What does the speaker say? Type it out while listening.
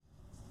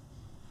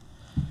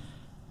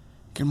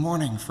Good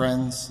morning,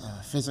 friends,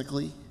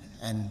 physically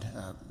and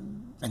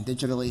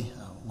digitally.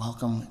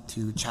 Welcome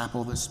to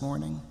chapel this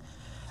morning.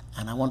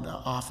 And I want to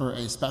offer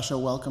a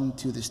special welcome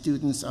to the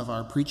students of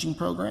our preaching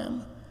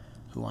program,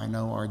 who I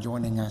know are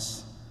joining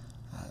us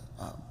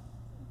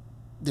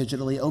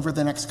digitally. Over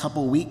the next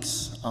couple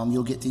weeks,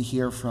 you'll get to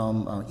hear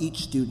from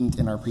each student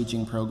in our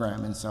preaching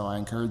program. And so I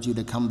encourage you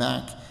to come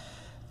back,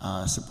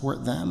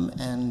 support them,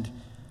 and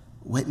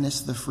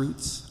witness the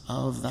fruits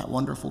of that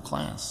wonderful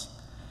class.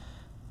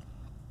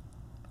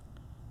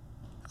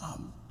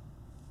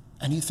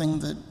 Anything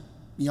that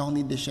y'all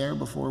need to share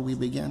before we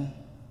begin?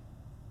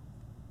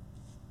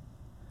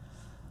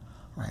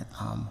 Right.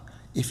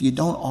 If you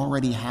don't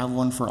already have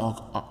one for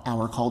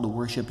our call to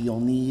worship, you'll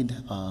need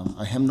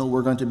a hymnal.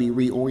 We're going to be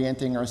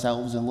reorienting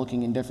ourselves and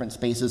looking in different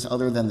spaces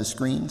other than the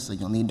screen, so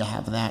you'll need to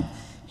have that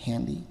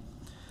handy.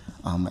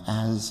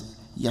 As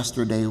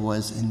yesterday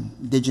was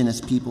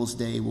Indigenous Peoples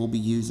Day, we'll be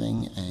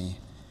using a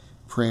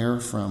prayer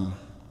from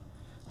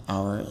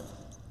our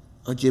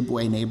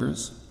Ojibwe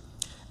neighbors.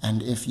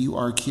 And if you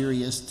are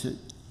curious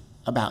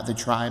about the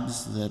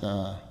tribes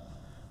that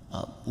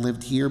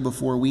lived here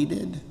before we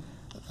did,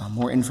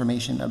 more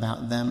information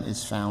about them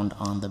is found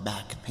on the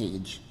back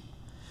page.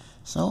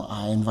 So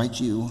I invite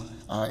you,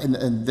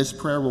 in this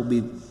prayer we'll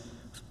be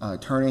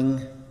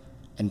turning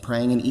and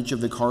praying in each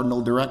of the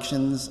cardinal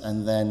directions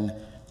and then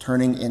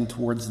turning in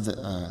towards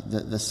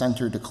the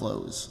center to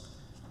close.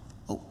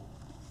 Oh,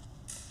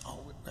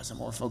 there's some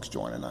more folks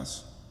joining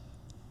us.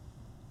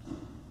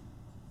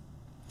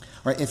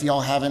 Right, if y'all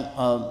haven't,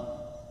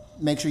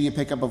 make sure you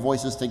pick up a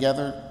Voices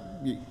Together.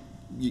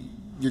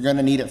 You're going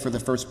to need it for the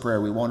first prayer.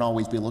 We won't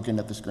always be looking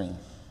at the screen.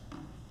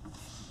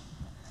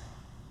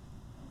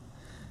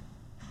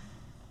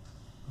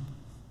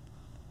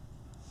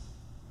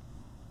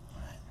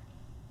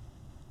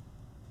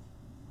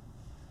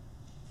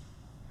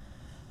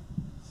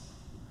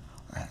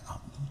 All right.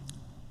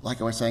 Like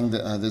I was saying,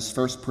 this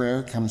first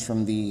prayer comes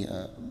from the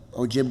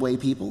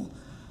Ojibwe people.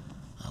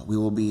 We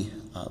will be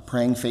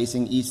praying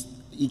facing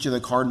each of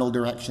the cardinal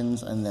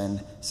directions and then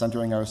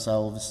centering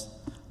ourselves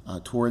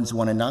towards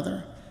one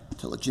another.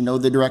 To let you know,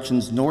 the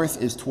directions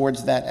north is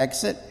towards that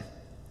exit.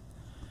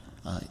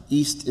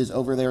 East is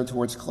over there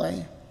towards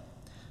Clay.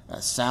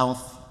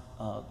 South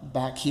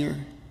back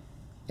here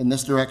in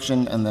this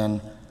direction, and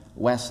then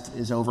west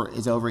is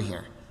over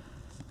here.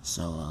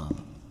 So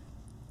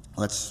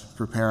let's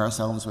prepare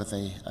ourselves with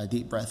a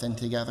deep breath in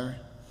together.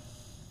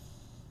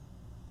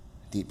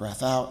 Deep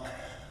breath out.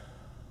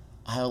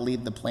 I'll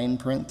lead the plain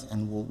print,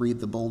 and we'll read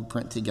the bold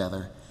print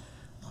together.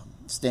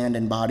 Stand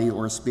in body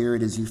or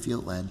spirit as you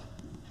feel led.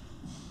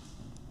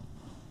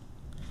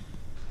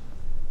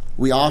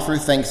 We offer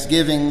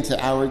thanksgiving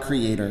to our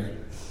Creator,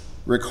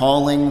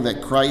 recalling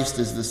that Christ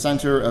is the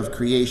center of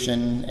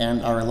creation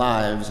and our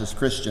lives as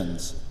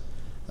Christians.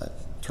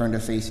 Turn to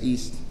face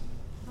east.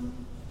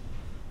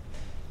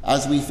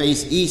 As we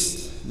face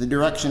east, the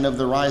direction of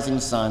the rising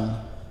sun,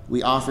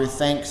 we offer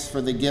thanks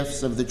for the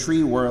gifts of the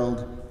tree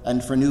world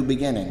and for new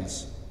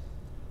beginnings.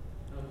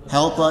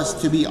 Help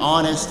us to be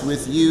honest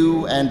with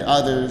you and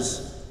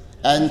others,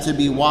 and to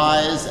be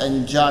wise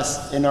and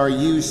just in our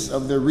use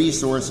of the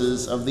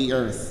resources of the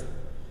earth.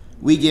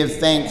 We give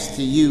thanks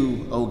to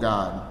you, O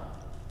God.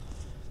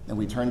 Then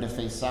we turn to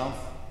face south.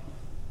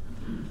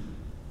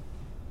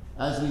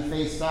 As we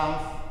face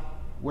south,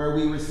 where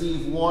we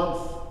receive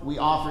warmth, we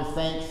offer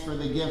thanks for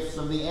the gifts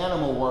of the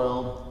animal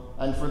world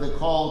and for the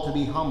call to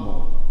be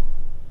humble.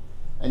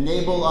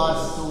 Enable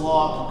us to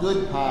walk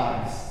good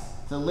paths,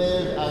 to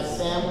live as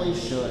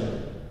families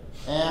should,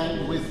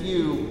 and with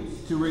you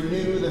to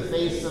renew the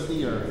face of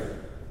the earth.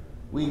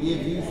 We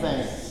give you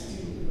thanks,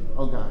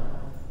 O God.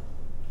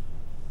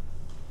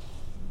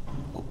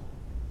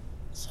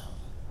 South.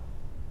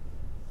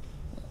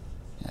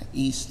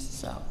 East,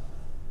 south.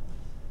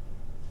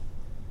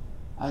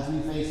 As we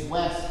face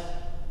west,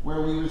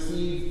 where we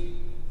receive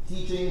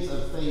teachings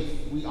of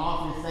faith, we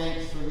offer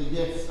thanks for the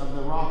gifts of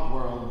the rock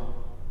world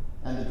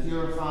and the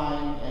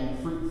purifying and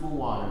fruitful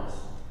waters.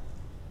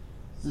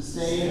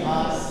 Sustain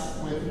us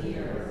with the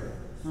earth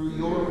through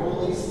your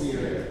Holy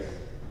Spirit,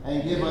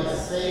 and give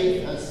us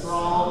faith as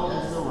strong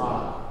as the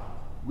rock.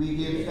 We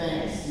give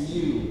thanks to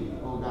you,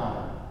 O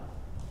God.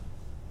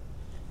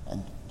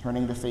 And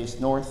turning to face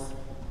north,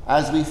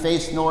 as we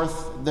face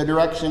north, the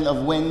direction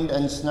of wind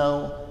and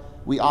snow,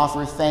 we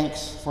offer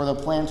thanks for the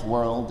plant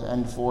world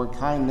and for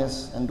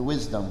kindness and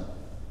wisdom.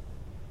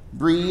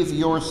 Breathe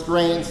your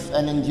strength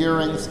and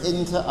endurance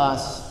into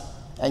us,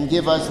 and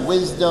give us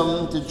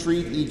wisdom to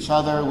treat each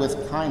other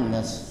with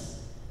kindness.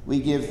 We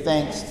give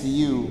thanks to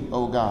you,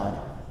 O God.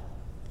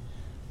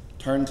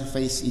 Turn to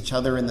face each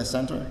other in the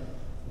center.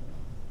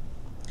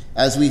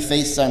 As we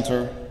face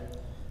center,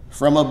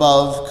 from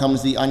above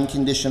comes the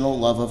unconditional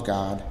love of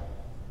God.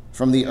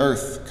 From the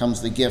earth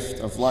comes the gift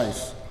of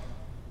life.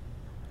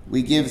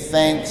 We give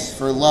thanks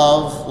for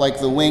love like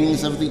the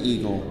wings of the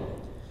eagle.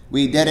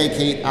 We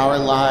dedicate our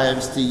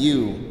lives to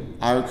you,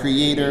 our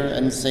Creator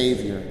and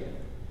Savior.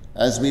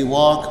 As we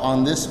walk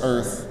on this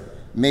earth,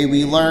 may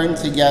we learn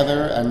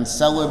together and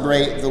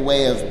celebrate the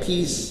way of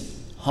peace,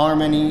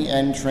 harmony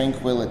and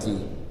tranquility.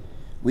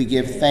 We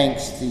give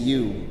thanks to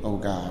you, O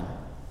God.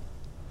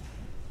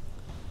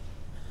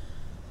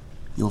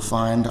 You'll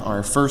find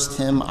our first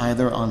hymn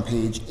either on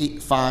page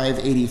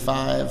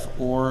 585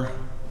 or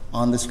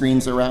on the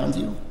screens around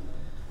you.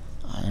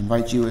 I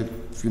invite you,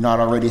 if you're not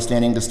already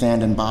standing, to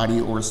stand in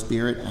body or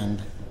spirit,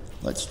 and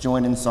let's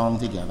join in song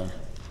together.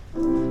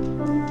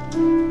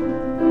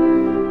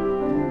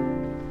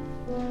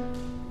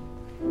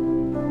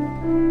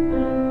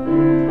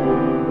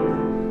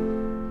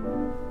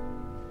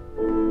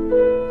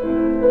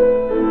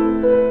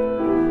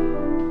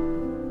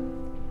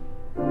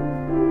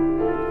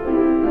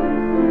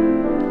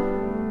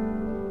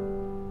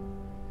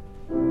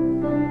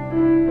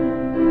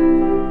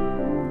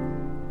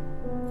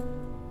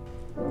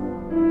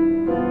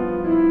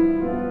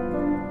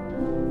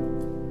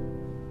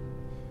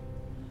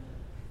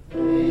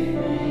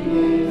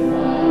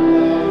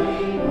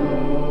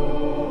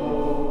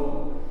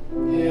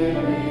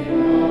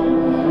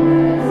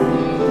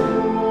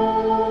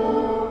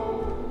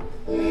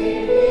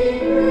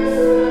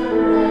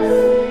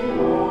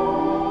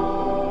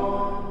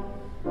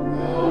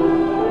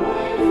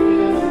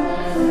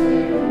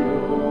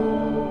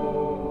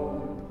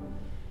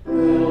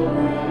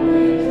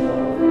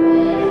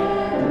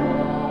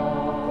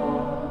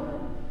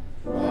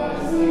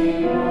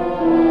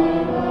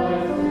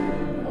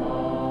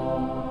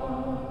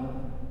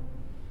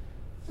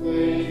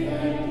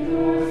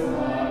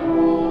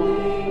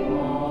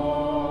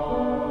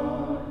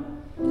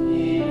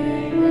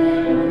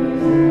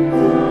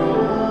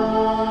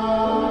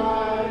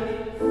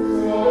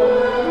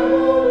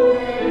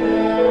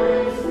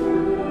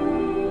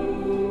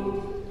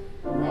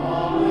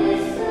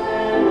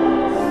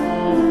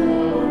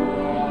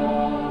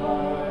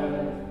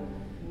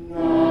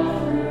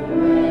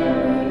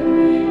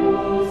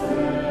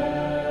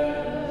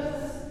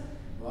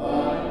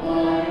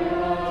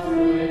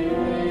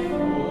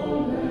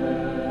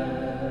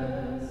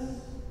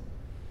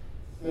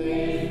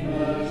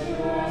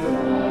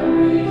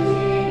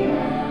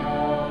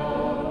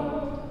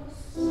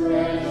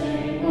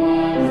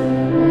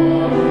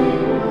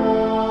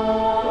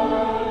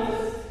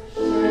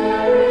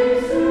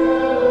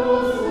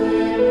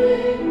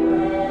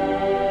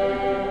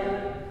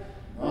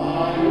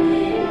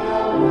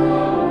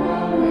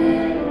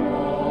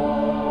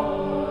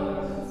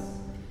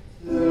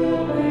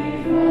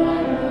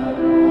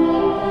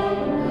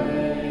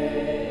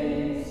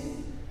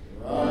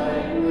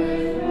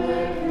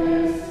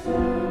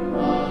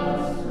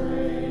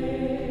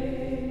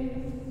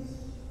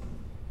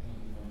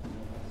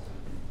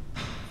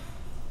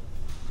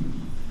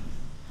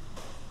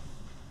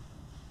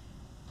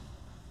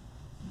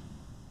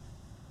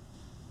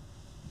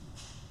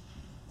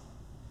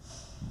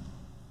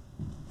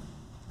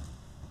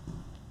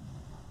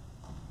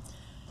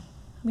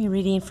 I'll be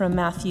reading from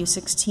Matthew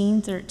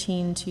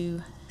 16:13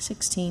 to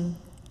 16.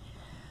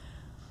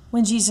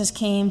 When Jesus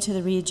came to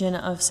the region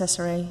of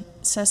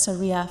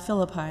Caesarea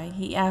Philippi,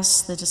 he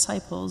asked the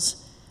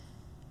disciples,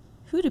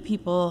 "Who do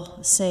people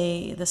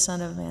say the Son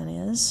of Man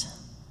is?"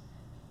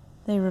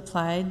 They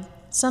replied,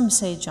 "Some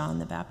say John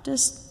the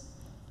Baptist,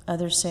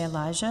 others say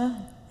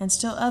Elijah, and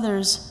still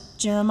others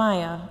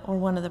Jeremiah or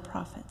one of the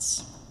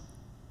prophets."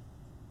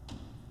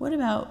 "What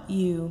about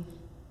you?"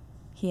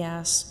 he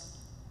asked.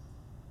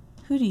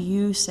 "Who do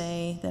you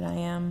say that I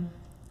am?"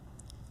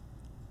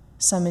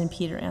 Simon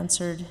Peter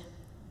answered,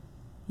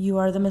 "You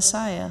are the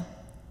Messiah,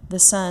 the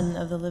Son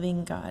of the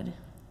living God."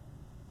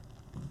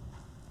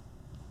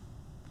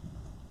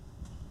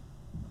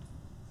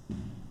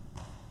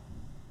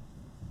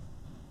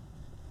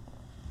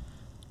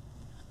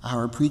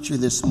 Our preacher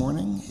this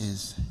morning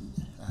is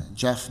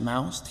Jeff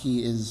Maust.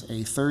 He is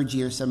a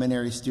third-year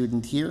seminary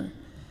student here.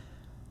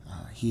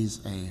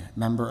 He's a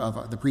member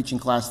of the preaching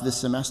class this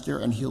semester,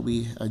 and he'll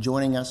be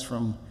joining us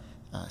from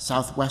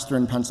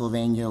southwestern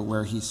Pennsylvania,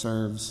 where he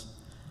serves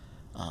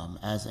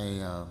as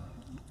a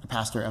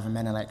pastor of a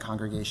Mennonite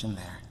congregation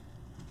there.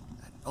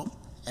 Oh,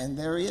 and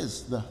there he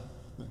is. The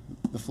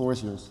floor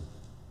is yours.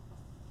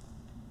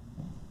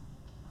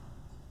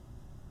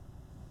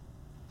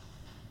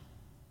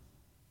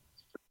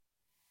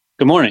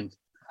 Good morning.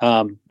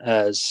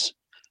 As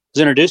was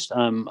introduced,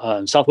 I'm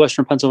in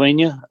southwestern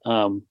Pennsylvania,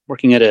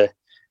 working at a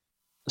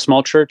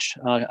small church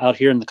out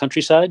here in the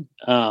countryside.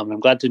 I'm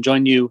glad to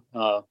join you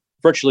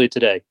virtually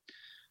today.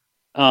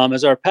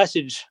 As our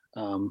passage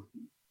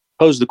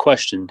posed the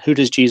question, who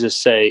does Jesus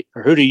say,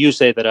 or who do you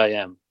say that I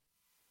am,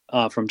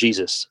 from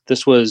Jesus?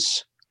 This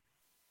was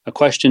a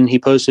question he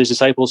posed to his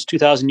disciples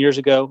 2,000 years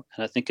ago,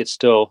 and I think it's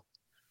still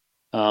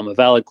a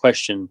valid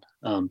question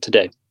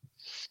today.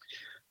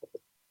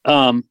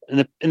 In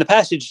the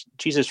passage,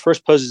 Jesus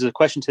first poses a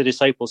question to the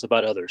disciples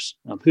about others.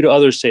 Who do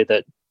others say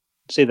that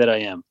I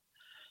am?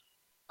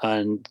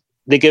 And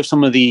they give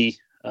some of the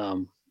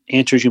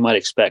answers you might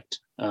expect,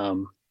 at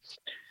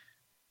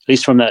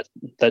least from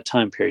that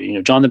time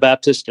period. John the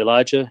Baptist,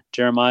 Elijah,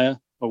 Jeremiah,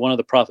 or one of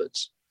the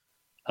prophets.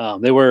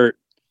 They were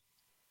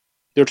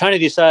trying to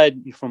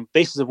decide from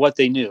basis of what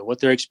they knew, what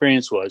their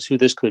experience was, who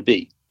this could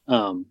be.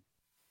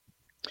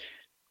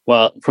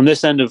 well, from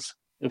this end of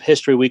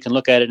history, we can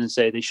look at it and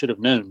say they should have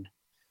known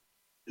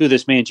who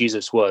this man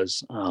Jesus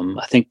was.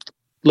 I think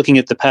looking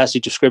at the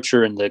passage of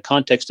scripture and the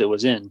context it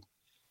was in,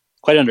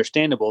 quite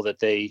understandable that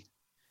they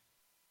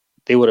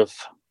would have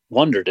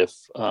wondered if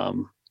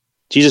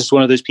Jesus is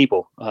one of those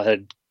people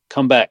had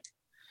come back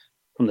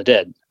from the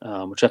dead,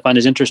 which I find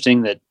is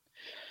interesting that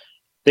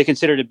they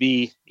consider to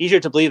be easier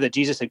to believe that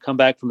Jesus had come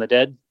back from the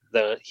dead,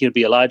 that he would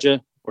be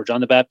Elijah or John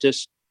the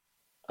Baptist,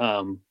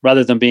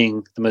 rather than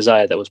being the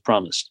Messiah that was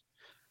promised.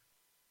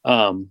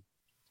 But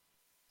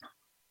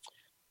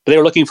they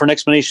were looking for an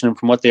explanation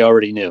from what they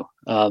already knew.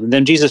 And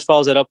then Jesus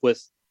follows that up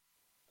with,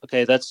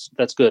 okay, that's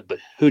good, but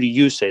who do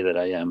you say that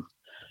I am?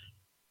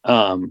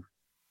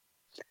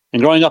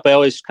 And growing up, I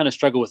always kind of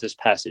struggled with this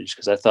passage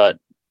because I thought,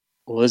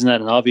 well, isn't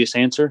that an obvious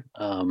answer?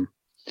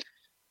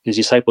 His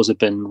disciples had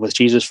been with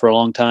Jesus for a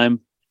long time.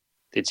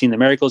 They'd seen the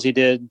miracles he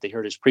did. They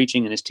heard his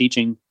preaching and his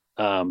teaching.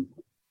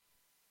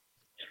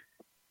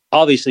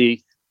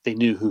 Obviously, they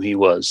knew who he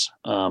was.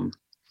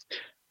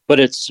 But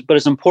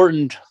it's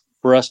important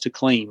for us to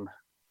claim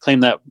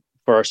that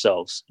for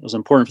ourselves. It was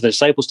important for the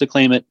disciples to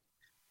claim it.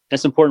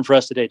 It's important for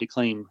us today to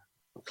claim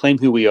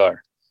who we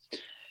are.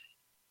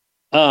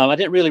 I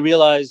didn't really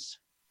realize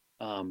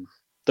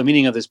the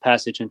meaning of this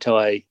passage until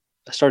I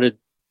started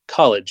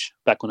college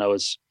back when I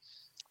was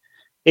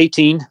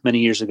 18, many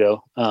years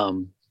ago.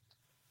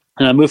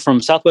 And I moved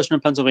from southwestern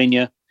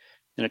Pennsylvania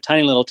in a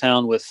tiny little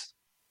town with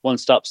one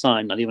stop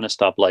sign, not even a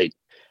stoplight,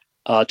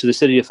 to the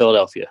city of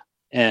Philadelphia.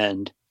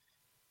 And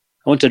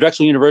I went to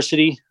Drexel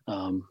University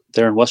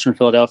there in Western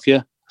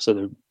Philadelphia. So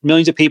there are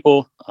millions of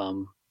people,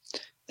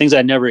 things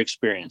I'd never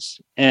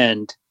experienced.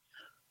 And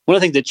one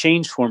of the things that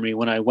changed for me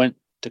when I went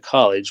to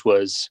college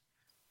was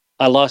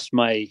I lost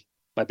my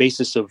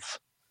basis of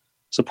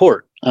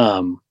support.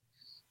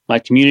 My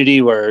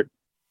community, where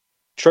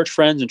church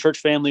friends and church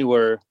family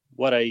were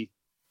what I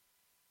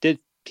did,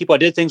 people I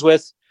did things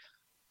with.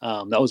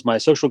 That was my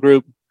social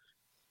group.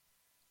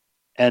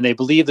 And they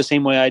believed the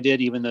same way I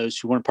did, even those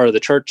who weren't part of the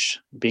church,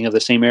 being of the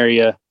same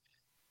area,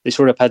 they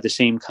sort of had the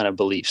same kind of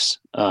beliefs.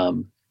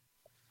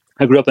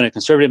 I grew up in a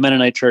conservative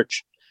Mennonite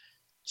church,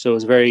 so it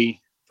was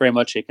very, very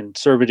much a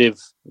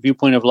conservative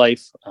viewpoint of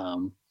life.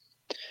 And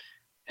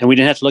we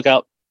didn't have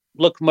to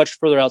look much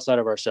further outside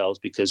of ourselves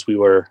because we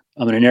were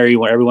in an area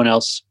where everyone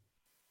else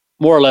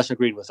more or less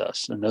agreed with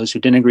us, and those who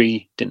didn't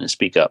agree didn't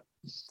speak up.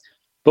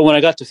 But when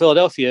I got to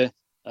Philadelphia,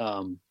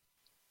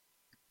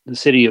 the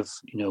city of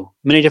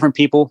many different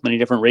people, many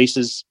different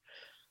races,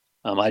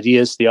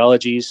 ideas,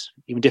 theologies,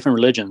 even different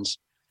religions,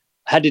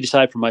 I had to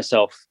decide for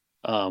myself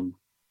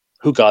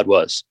who God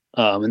was.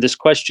 And this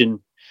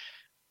question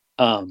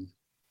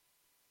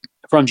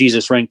from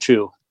Jesus rang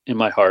true in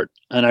my heart.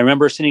 And I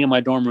remember sitting in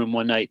my dorm room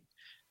one night,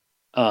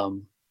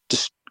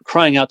 just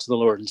crying out to the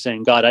Lord and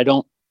saying, God, I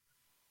don't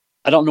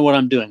know what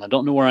I'm doing. I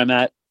don't know where I'm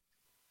at,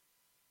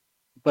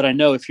 but I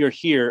know if you're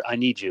here, I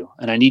need you,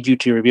 and I need you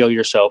to reveal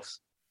yourself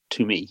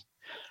to me.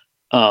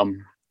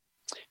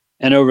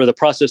 And over the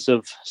process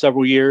of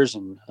several years,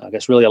 and I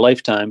guess really a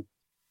lifetime,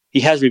 he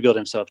has revealed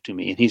himself to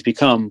me, and he's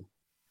become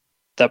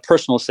that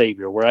personal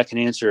savior where I can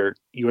answer,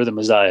 you are the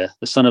Messiah,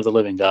 the Son of the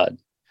living God.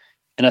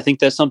 And I think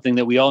that's something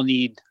that we all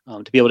need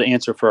to be able to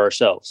answer for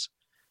ourselves.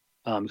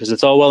 Because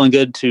it's all well and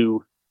good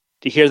to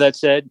hear that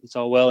said. It's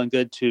all well and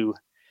good to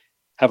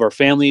have our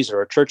families or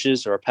our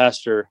churches or our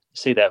pastor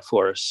say that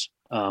for us.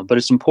 But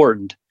it's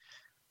important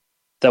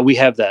that we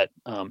have that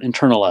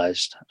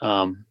internalized,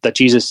 that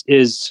Jesus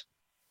is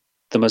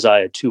the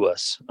Messiah to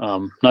us.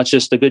 Not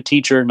just a good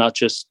teacher, not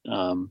just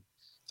a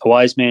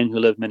wise man who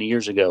lived many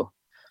years ago,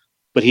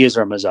 but he is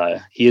our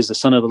Messiah. He is the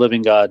Son of the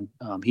living God.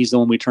 He's the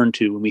one we turn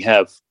to when we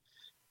have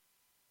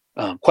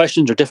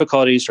questions or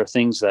difficulties or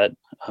things that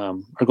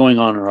are going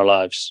on in our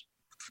lives.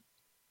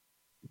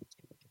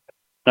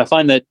 And I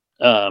find that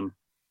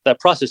that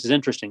process is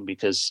interesting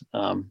because,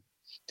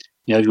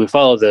 as we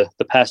follow the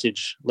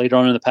passage later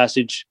on in the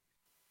passage,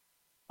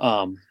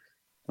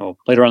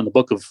 later on in the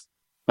book of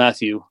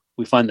Matthew,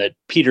 we find that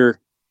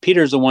Peter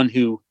is the one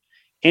who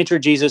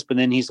answered Jesus, but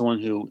then he's the one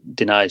who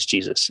denies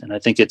Jesus. And I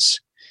think it's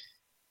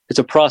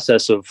a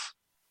process of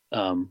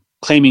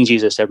claiming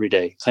Jesus every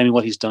day, claiming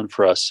what he's done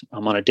for us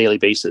on a daily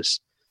basis.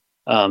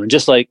 And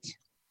just like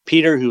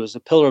Peter, who is a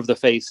pillar of the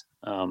faith,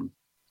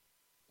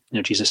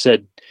 Jesus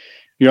said,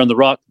 you're the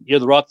rock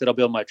that I'll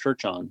build my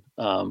church on.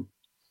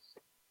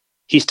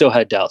 He still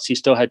had doubts. He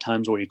still had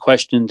times where he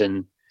questioned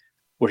and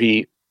where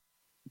he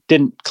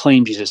didn't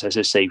claim Jesus as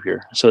his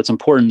savior. So it's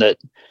important that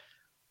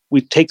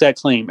we take that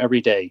claim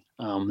every day,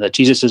 that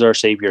Jesus is our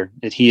savior,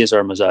 that he is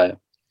our Messiah.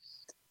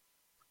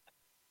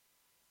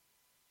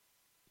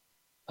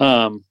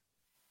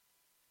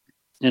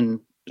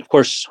 And of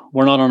course,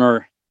 we're not on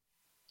our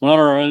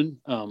own,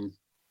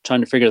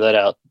 trying to figure that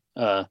out.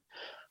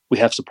 We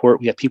have support.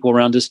 We have people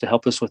around us to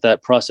help us with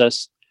that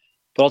process,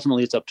 but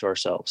ultimately it's up to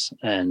ourselves.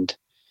 And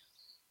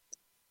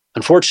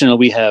unfortunately,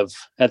 we have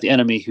the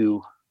enemy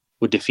who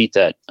would defeat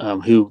that,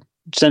 who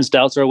sends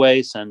doubts our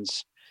way,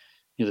 sends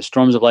the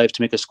storms of life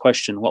to make us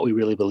question what we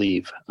really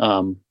believe.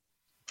 So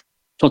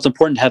it's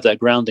important to have that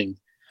grounding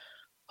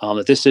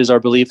that this is our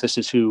belief, this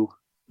is who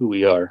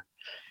we are.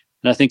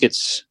 And I think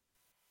it's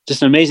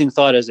just an amazing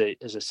thought as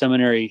a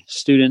seminary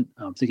student,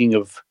 thinking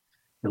of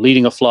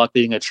leading a flock,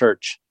 leading a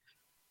church,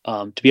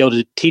 to be able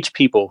to teach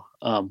people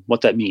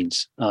what that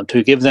means,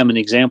 to give them an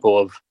example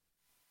of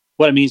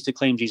what it means to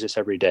claim Jesus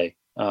every day,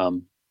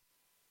 to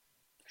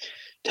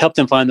help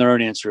them find their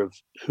own answer of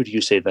who do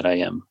you say that I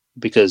am?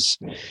 Because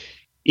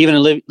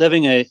even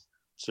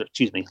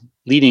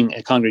leading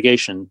a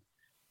congregation,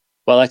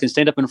 while I can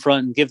stand up in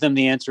front and give them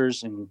the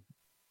answers and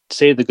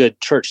say the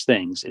good church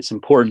things, it's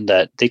important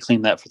that they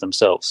claim that for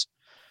themselves.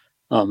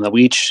 That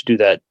we each do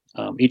that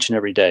each and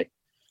every day.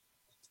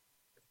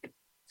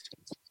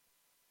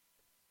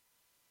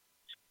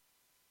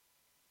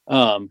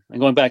 And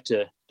going back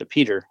to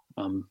Peter,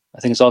 I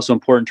think it's also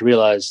important to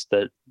realize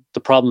that the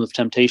problem of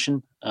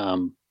temptation,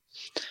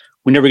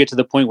 we never get to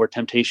the point where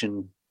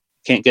temptation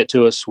can't get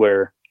to us,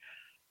 where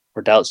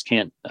doubts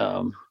can't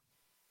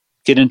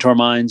get into our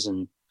minds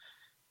and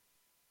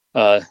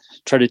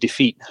try to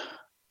defeat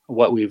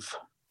what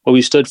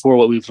we stood for,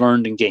 what we've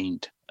learned and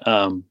gained.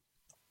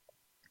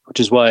 Which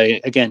is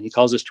why, again, he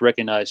calls us to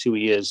recognize who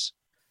he is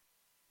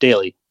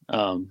daily,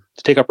 to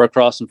take up our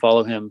cross and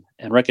follow him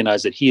and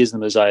recognize that he is the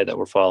Messiah that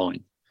we're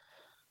following.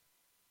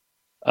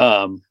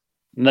 And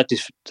that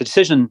the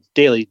decision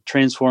daily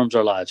transforms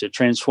our lives. It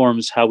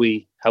transforms how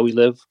we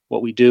live,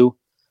 what we do,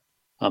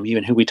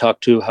 even who we talk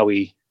to, how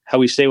we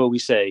say what we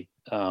say.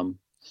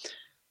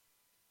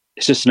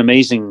 It's just an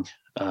amazing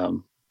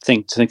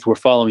thing to think we're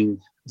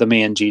following the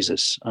man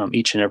Jesus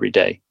each and every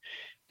day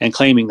and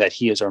claiming that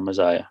he is our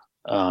Messiah.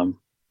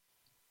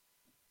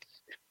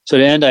 So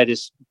to end, I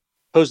just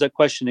pose that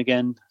question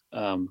again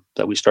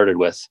that we started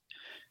with.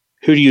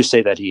 Who do you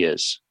say that he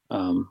is?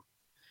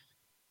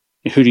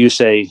 Who do you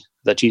say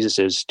that Jesus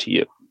is to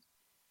you?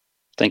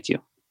 Thank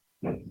you.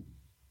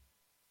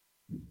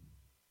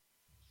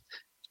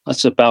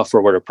 Let's bow for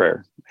a word of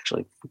prayer,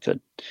 actually, if we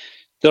could.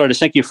 Lord, I just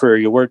thank you for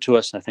your word to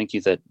us, and I thank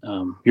you that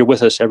you're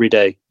with us every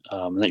day,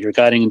 and that you're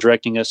guiding and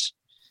directing us,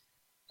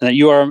 and that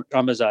you are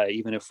our Messiah,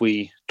 even if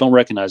we don't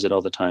recognize it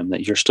all the time,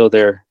 that you're still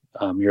there.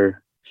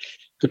 You're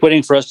just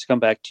waiting for us to come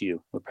back to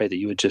you. We pray that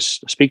you would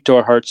just speak to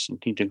our hearts and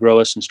continue to grow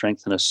us and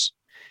strengthen us.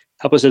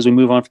 Help us as we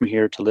move on from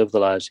here to live the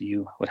lives that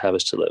you would have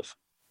us to live.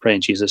 Pray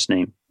in Jesus'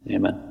 name.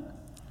 Amen.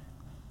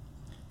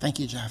 Thank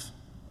you, Jeff.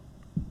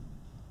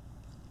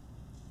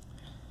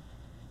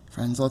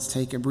 Friends, let's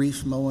take a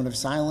brief moment of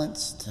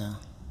silence to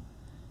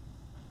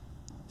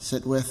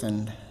sit with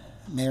and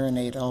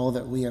marinate all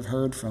that we have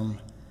heard from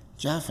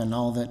Jeff and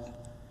all that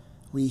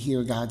we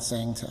hear God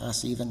saying to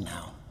us even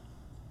now.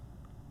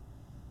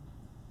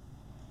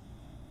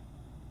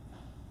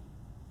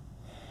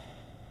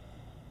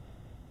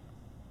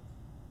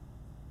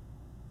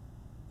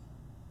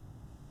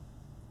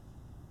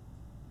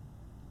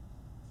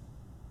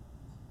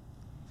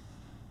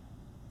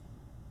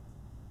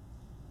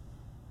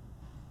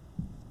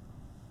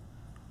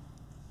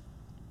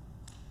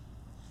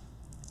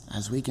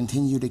 As we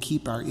continue to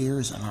keep our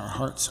ears and our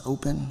hearts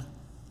open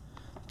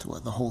to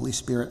what the Holy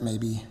Spirit may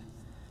be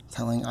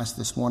telling us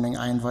this morning,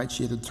 I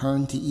invite you to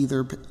turn to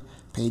either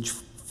page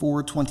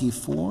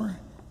 424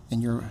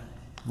 in your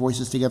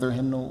Voices Together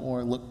hymnal,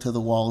 or look to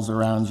the walls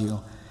around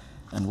you,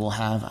 and we'll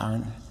have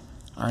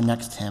our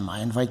next hymn. I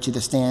invite you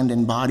to stand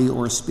in body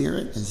or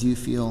spirit as you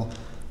feel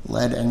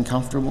led and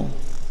comfortable,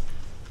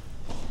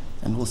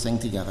 and we'll sing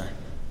together.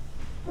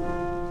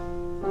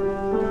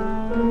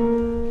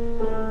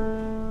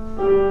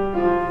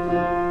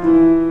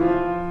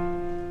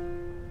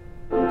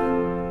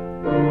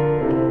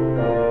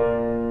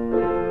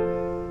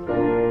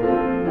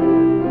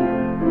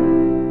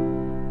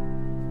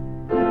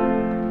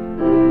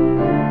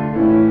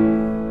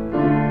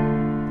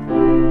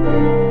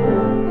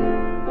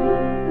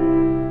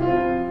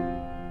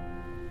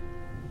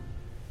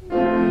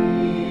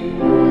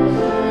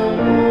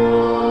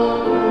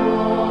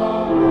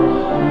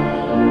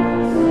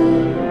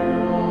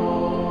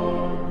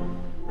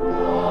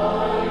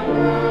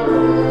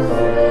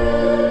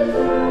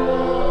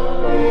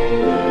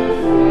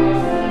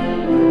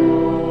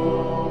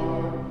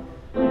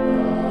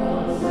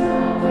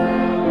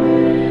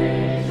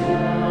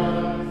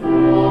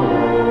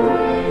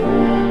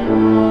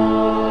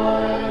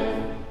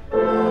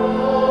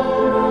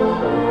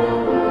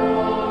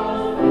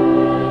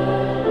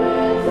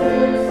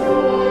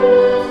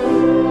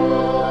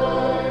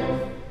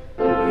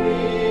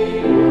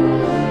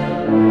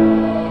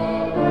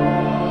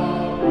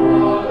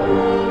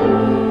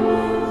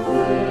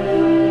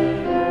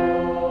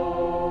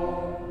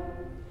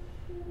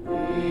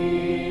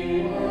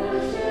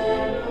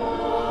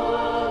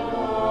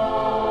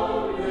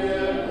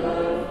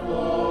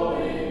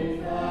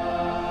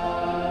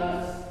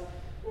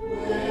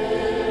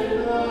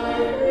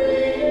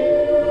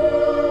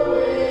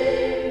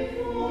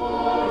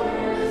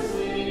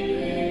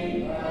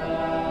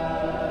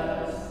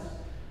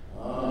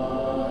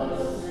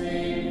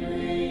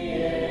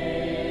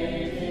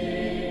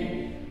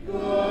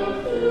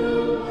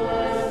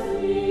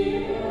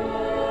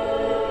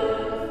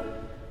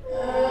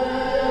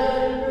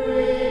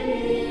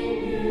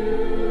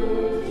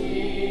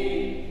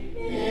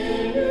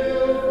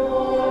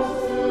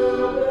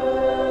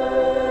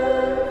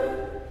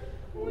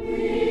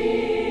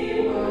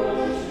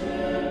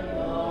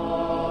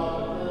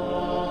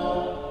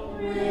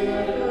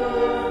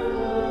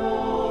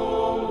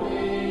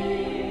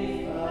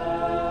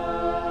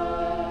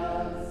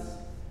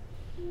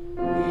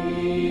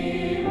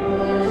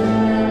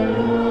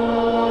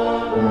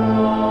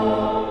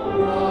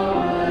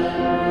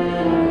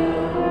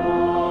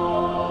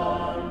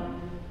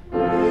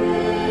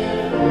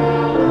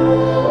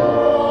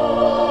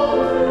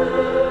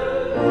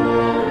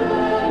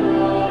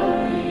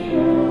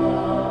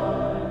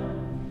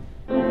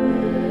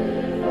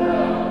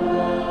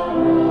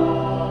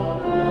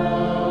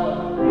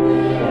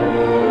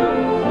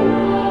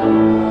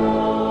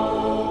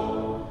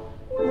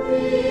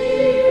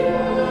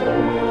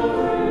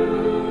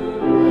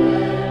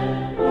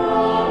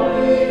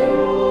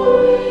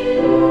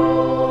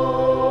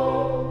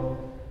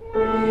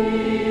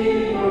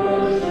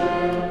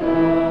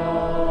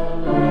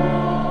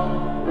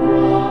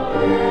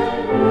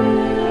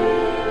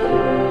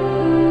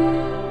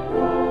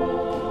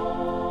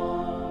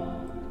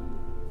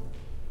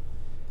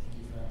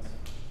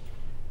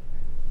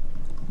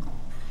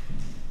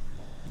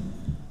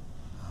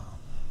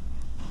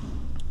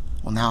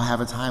 We'll now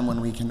have a time when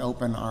we can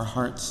open our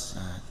hearts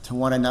to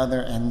one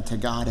another and to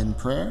God in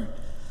prayer.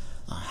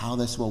 How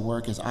this will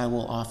work is I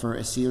will offer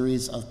a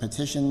series of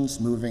petitions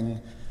moving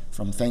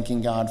from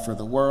thanking God for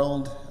the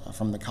world,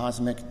 from the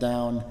cosmic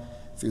down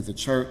through the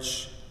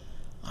church,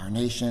 our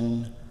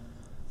nation,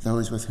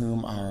 those with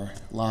whom our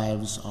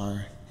lives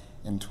are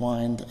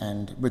entwined.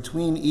 And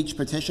between each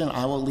petition,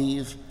 I will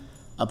leave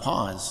a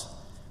pause.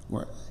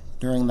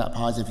 During that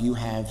pause, if you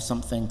have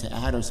something to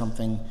add or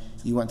something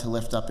you want to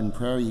lift up in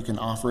prayer, you can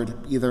offer it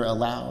either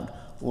aloud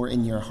or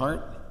in your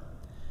heart.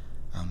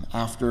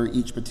 After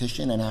each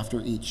petition and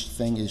after each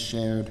thing is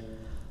shared,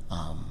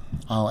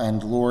 I'll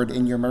end, Lord,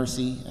 in your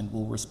mercy, and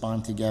we'll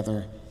respond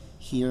together,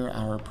 hear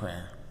our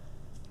prayer.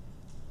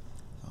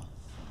 So,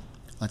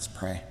 let's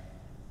pray.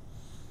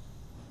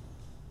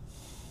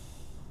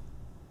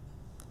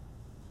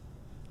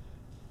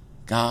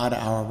 God,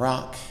 our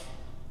rock,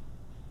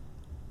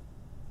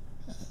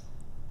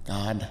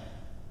 God,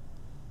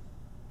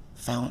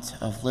 fount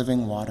of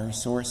living water,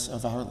 source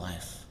of our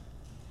life,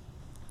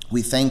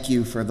 we thank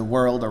you for the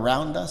world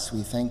around us.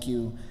 We thank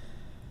you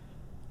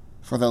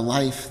for the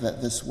life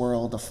that this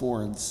world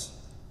affords.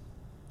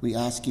 We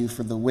ask you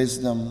for the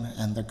wisdom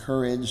and the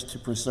courage to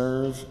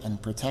preserve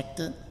and protect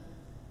it,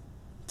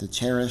 to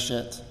cherish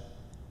it,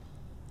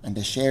 and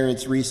to share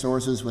its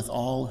resources with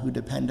all who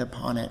depend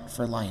upon it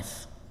for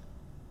life.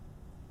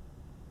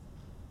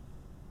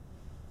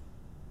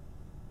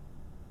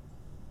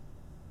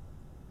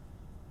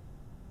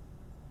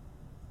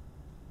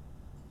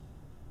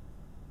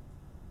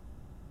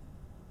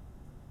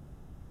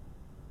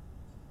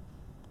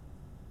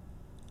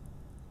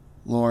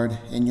 Lord,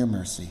 in your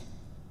mercy,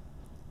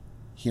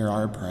 hear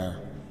our prayer.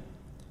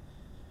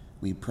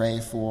 We pray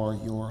for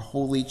your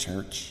holy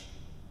church,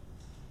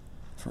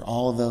 for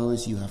all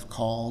those you have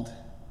called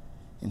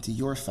into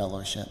your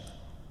fellowship.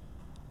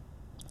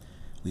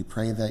 We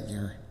pray that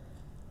your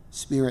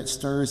Spirit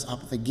stirs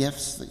up the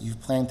gifts that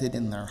you've planted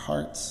in their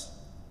hearts.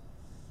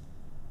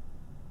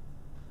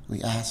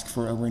 We ask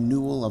for a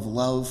renewal of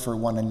love for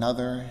one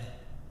another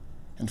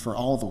and for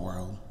all the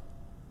world.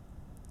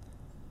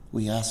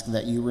 We ask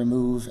that you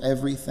remove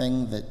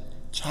everything that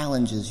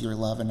challenges your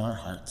love in our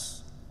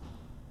hearts.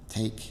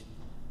 Take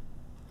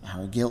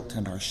our guilt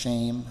and our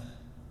shame.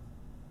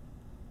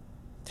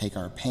 Take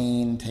our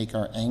pain, take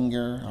our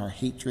anger, our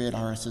hatred,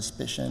 our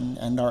suspicion,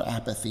 and our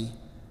apathy,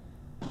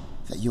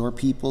 that your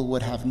people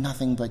would have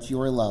nothing but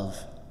your love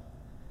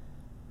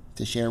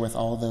to share with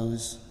all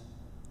those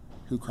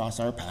who cross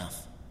our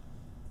path.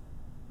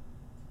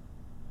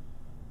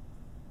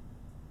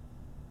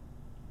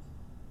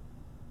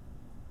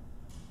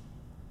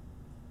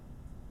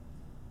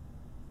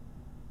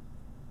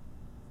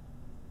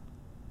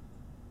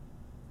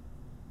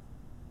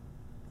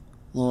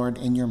 Lord,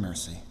 in your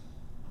mercy,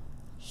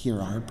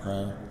 hear our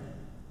prayer.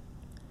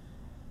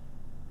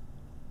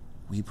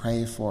 We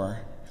pray for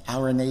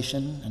our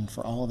nation and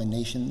for all the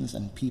nations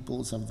and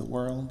peoples of the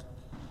world,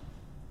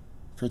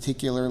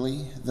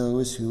 particularly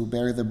those who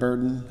bear the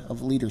burden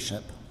of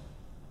leadership.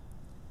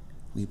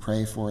 We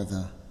pray for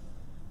the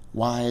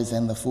wise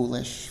and the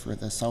foolish, for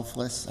the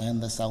selfless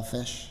and the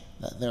selfish,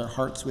 that their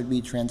hearts would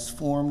be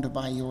transformed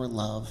by your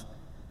love,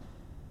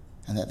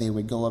 and that they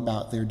would go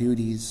about their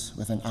duties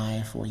with an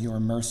eye for your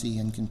mercy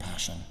and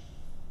compassion.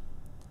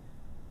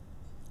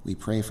 We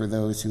pray for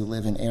those who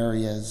live in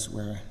areas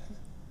where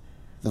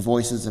the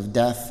voices of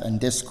death and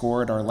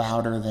discord are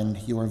louder than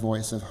your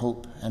voice of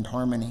hope and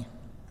harmony.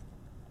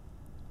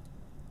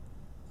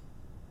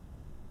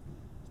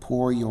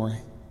 Pour your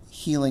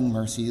healing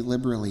mercy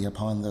liberally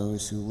upon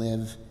those who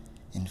live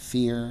in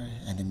fear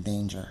and in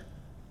danger.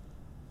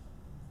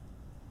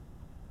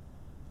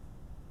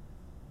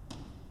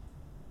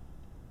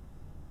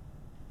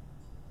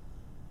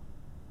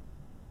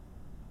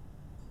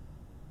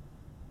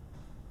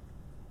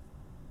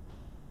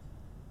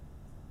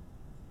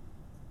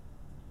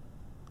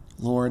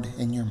 Lord,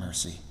 in your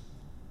mercy,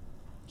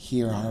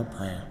 hear our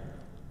prayer.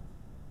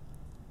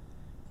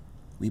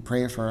 We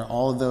pray for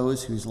all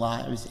those whose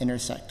lives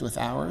intersect with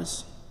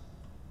ours.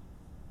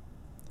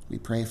 We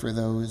pray for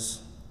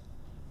those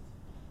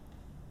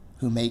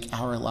who make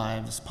our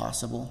lives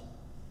possible.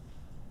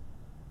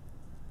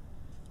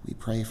 We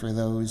pray for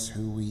those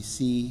who we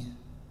see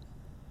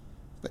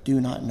but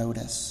do not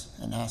notice,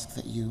 and ask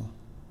that you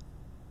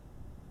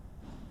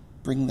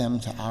bring them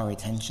to our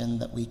attention,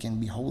 that we can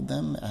behold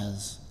them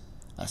as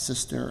a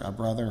sister, a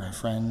brother, a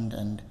friend,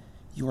 and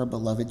your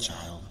beloved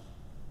child.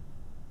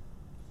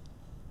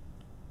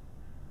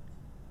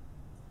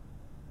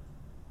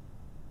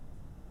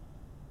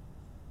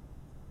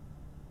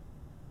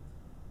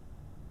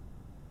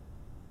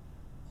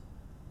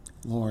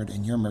 Lord,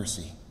 in your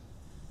mercy,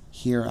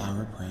 hear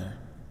our prayer.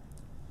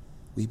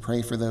 We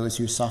pray for those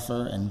who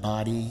suffer in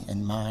body,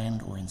 in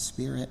mind, or in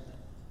spirit.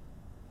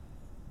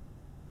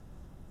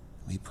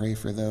 We pray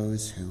for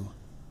those who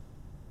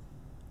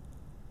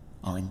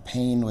are in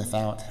pain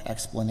without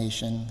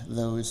explanation,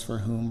 those for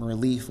whom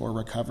relief or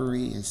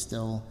recovery is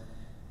still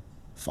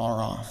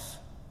far off.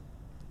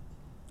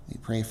 We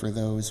pray for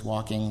those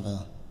walking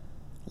the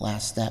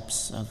last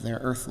steps of their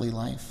earthly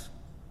life,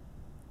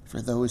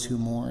 for those who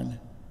mourn,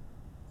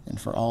 and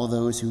for all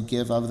those who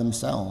give of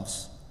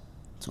themselves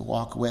to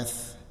walk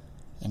with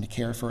and to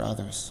care for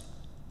others.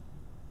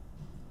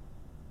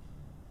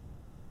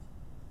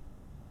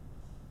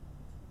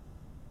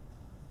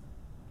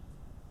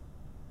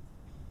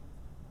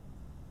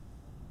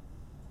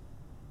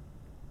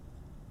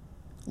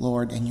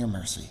 Lord, in your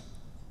mercy,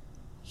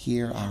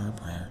 hear our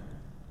prayer.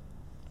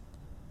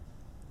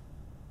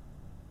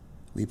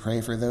 We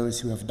pray for those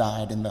who have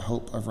died in the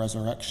hope of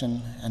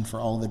resurrection and for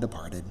all the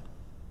departed.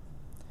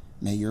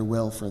 May your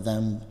will for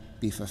them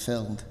be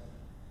fulfilled.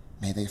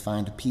 May they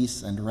find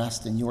peace and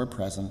rest in your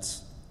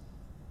presence.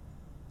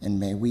 And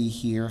may we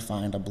here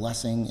find a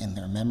blessing in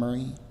their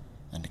memory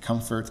and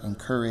comfort and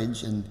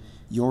courage in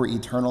your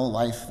eternal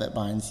life that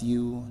binds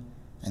you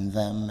and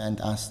them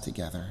and us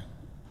together.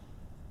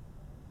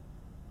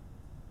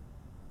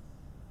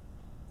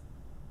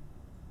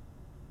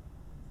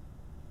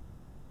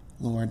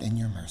 Lord, in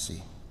your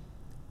mercy,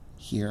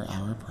 hear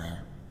our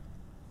prayer.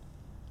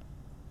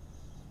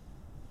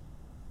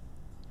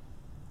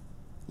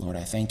 Lord,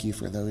 I thank you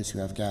for those who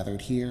have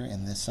gathered here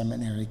in this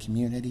seminary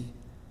community.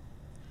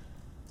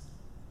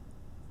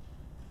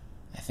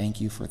 I thank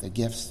you for the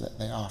gifts that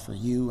they offer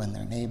you and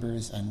their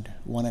neighbors and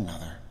one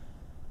another.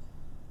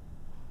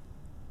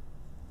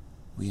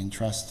 We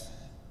entrust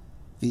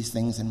these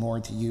things and more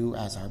to you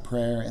as our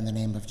prayer in the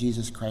name of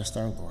Jesus Christ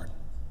our Lord.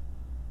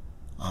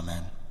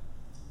 Amen.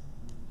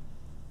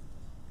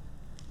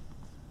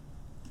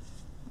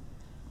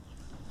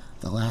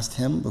 The last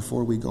hymn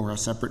before we go our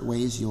separate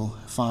ways you'll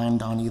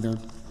find on either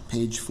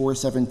page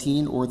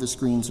 417 or the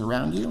screens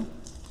around you.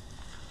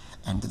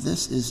 And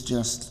this is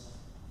just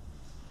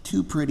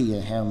too pretty a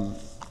hymn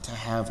to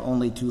have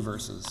only 2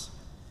 verses.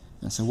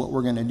 And so what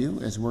we're going to do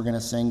is we're going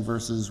to sing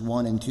verses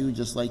 1 and 2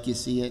 just like you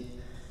see it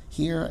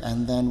here,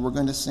 and then we're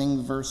going to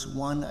sing verse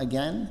 1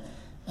 again.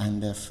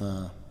 And if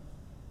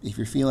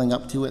you're feeling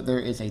up to it, there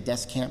is a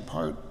descant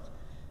part,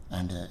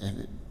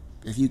 and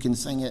if you can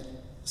sing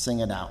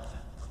it out.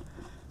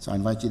 So I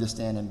invite you to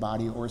stand in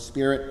body or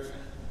spirit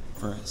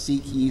for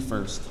Seek Ye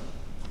First.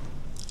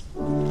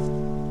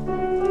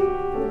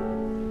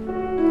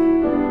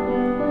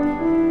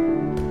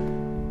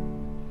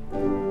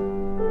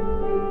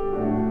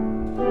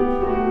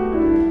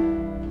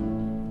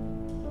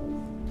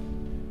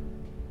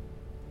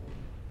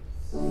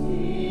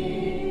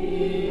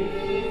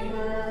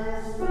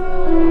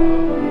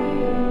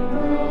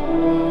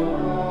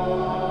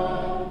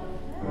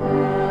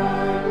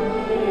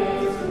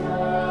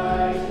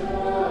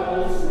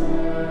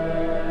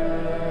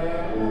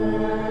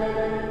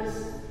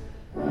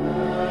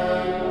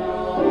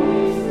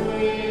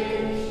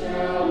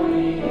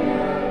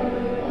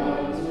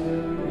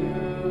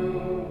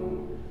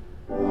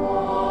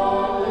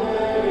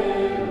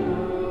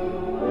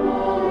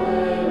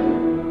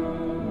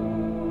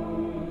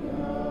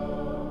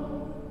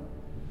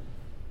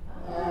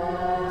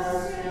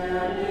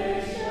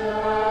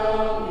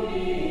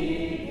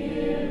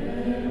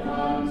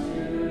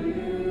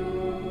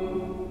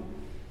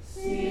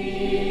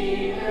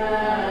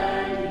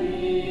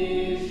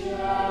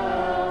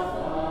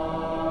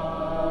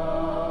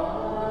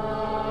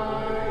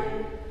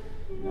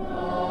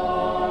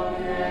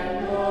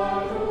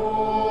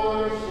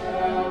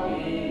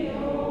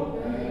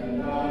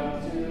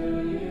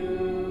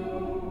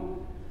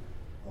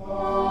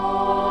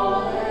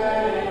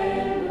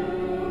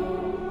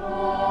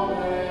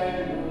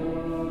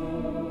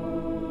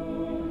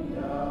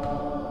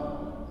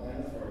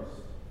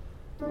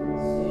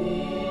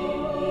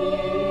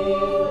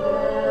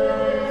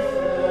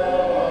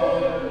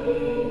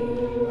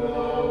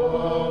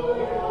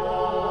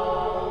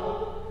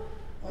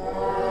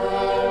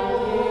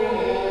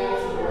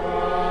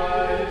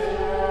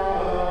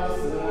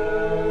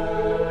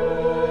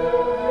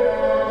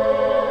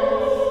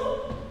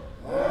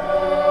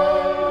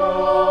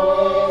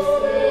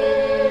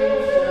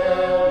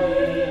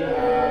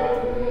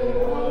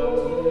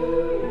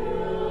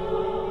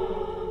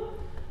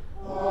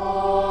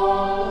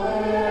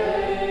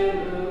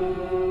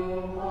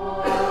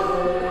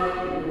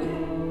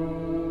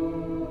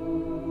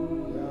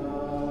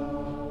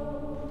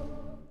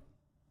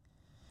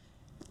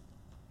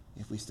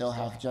 We still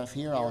have Jeff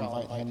here. I'll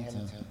invite him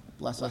to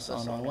bless us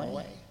on our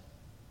way.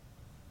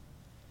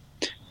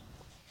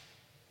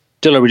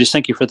 Dear Lord, we just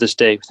thank you for this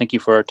day. Thank you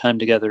for our time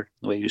together,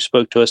 the way you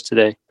spoke to us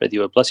today. Pray that you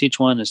would bless each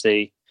one as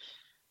they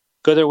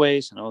go their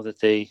ways and all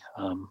that they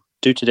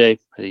do today.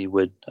 Pray that you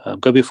would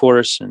go before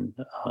us and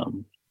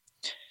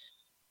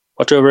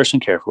watch over us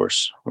and care for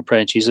us. We pray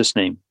in Jesus'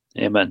 name.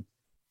 Amen.